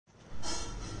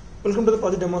Welcome to the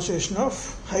project demonstration of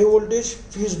high voltage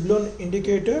fuse blown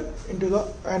indicator into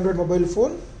the Android mobile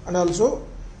phone and also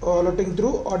alerting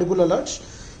through audible alerts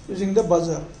using the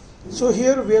buzzer. So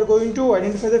here we are going to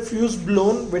identify the fuse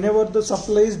blown whenever the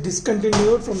supply is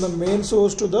discontinued from the main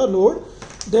source to the load.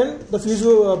 Then the fuse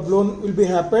blown will be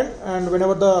happened, and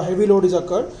whenever the heavy load is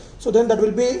occurred, so then that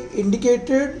will be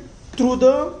indicated through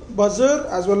the buzzer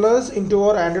as well as into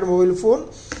our Android mobile phone.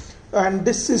 And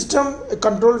this system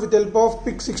controlled with the help of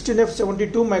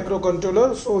PIC16F72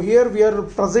 microcontroller. So here we are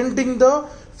presenting the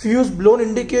fuse blown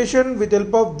indication with the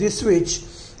help of this switch,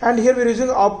 and here we are using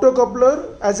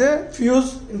optocoupler as a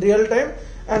fuse in real time,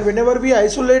 and whenever we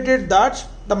isolated that,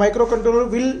 the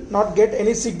microcontroller will not get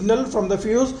any signal from the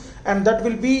fuse, and that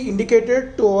will be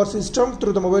indicated to our system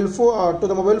through the mobile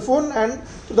phone and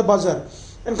to the buzzer.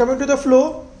 And coming to the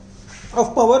flow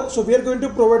of power, so we are going to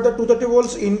provide the 230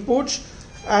 volts inputs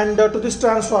and to this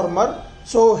transformer.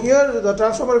 So here the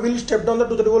transformer will step down the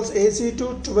 230 volts AC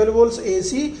to 12 volts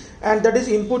AC, and that is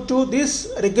input to this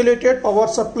regulated power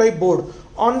supply board.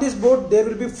 On this board there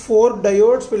will be 4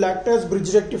 diodes will act as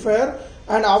bridge rectifier,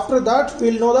 and after that we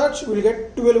will know that we will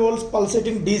get 12 volts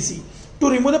pulsating DC. To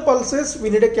remove the pulses we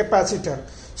need a capacitor.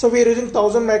 So we are using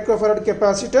 1000 microfarad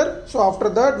capacitor. So after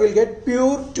that we will get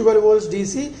pure 12 volts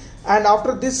DC, and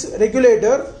after this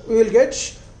regulator we will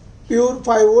get pure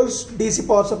 5 volts DC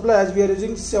power supply as we are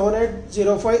using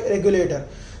 7805 regulator.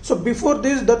 So before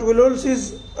this, the 12 volts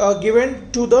is given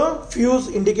to the fuse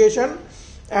indication,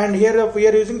 and here we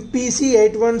are using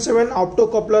PC817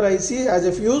 optocoupler IC as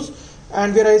a fuse,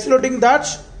 and we are isolating that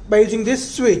by using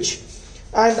this switch.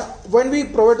 And when we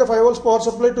provide the 5 volts power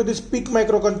supply to this PIC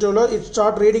microcontroller, it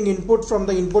starts reading input from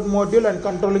the input module and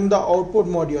controlling the output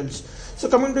modules. So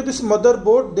coming to this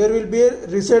motherboard, there will be a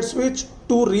reset switch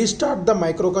to restart the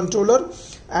microcontroller,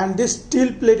 and this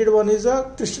steel plated one is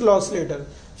a crystal oscillator,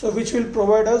 so which will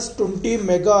provide us 20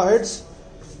 megahertz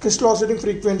crystal oscillating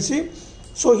frequency.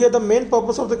 So here the main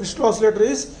purpose of the crystal oscillator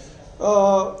is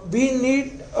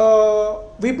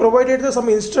we provided some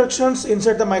instructions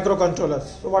inside the microcontroller.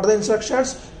 So what are the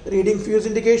instructions? Reading fuse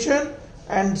indication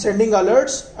and sending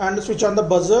alerts and switch on the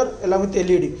buzzer along with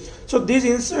LED. So these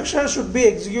instructions should be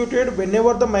executed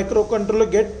whenever the microcontroller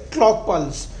get clock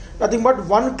pulse. Nothing but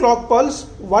one clock pulse,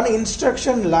 one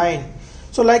instruction line.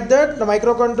 So like that the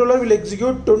microcontroller will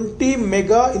execute 20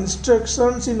 mega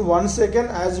instructions in 1 second,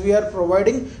 as we are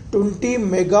providing 20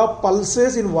 mega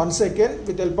pulses in 1 second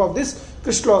with the help of this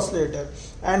crystal oscillator.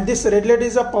 And this red LED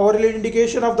is a power LED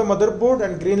indication of the motherboard,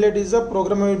 and green LED is a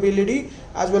programmable LED,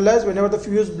 as well as whenever the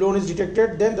fuse blown is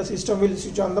detected, then the system will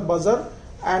switch on the buzzer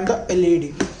and the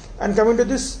LED. And coming to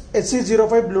this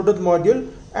HC05 Bluetooth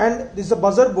module, and this is the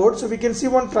buzzer board. So we can see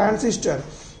one transistor.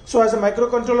 So as a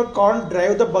microcontroller can't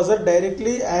drive the buzzer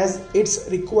directly as it's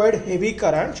required heavy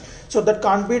current, so that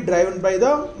can't be driven by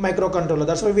the microcontroller.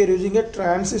 That's why we are using a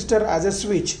transistor as a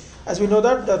switch. As we know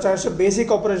that the transistor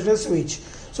basic operational switch.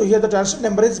 So here the transistor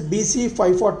number is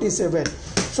BC547.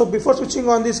 So before switching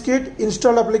on this kit,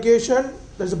 install application.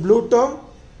 There's a blue term.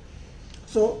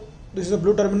 So this is a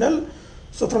blue terminal.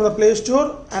 So from the Play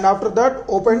Store, and after that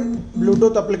open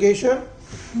Bluetooth application,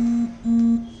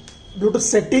 Bluetooth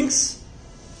settings,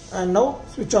 and now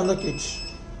switch on the kit.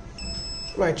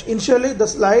 Right, initially the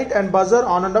slide and buzzer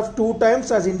on and off 2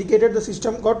 times as indicated, the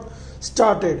system got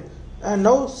started. And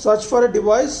now search for a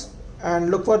device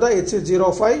and look for the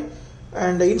HC05,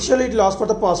 and initially it will ask for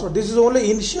the password. This is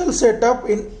only initial setup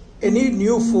in any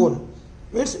new phone,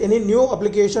 means any new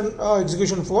application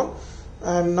execution phone.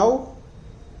 And now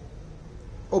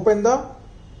open the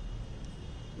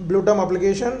blue term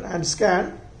application and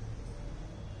scan.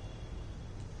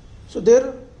 So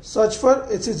there search for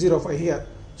HC05 here.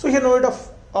 So here no need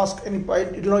of ask any,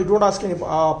 it won't ask any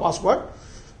password.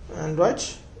 And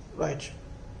right.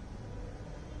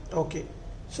 Okay,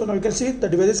 so now you can see the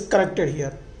device is connected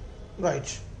here.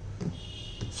 Right,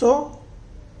 so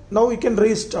now we can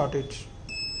restart it.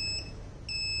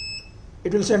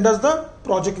 It will send us the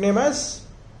project name as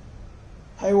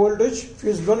high voltage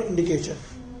fuse blown indication.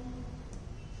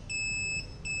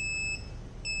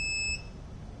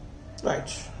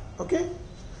 Right, okay.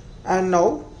 And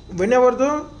now whenever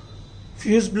the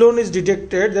fuse blown is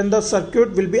detected, then the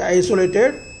circuit will be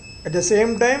isolated. At the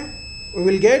same time we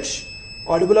will get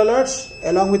audible alerts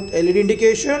along with LED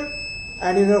indication,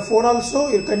 and in your phone also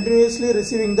you're continuously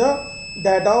receiving the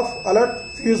data of alert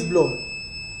fuse blown.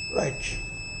 Right,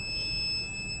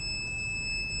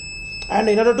 and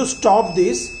in order to stop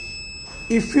this,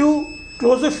 if you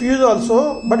close the fuse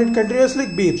also but it continuously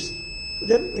beeps,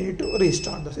 then we need to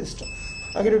restart the system.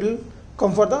 Again it will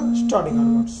come for the starting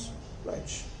onwards.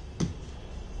 Right,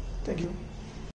 thank you.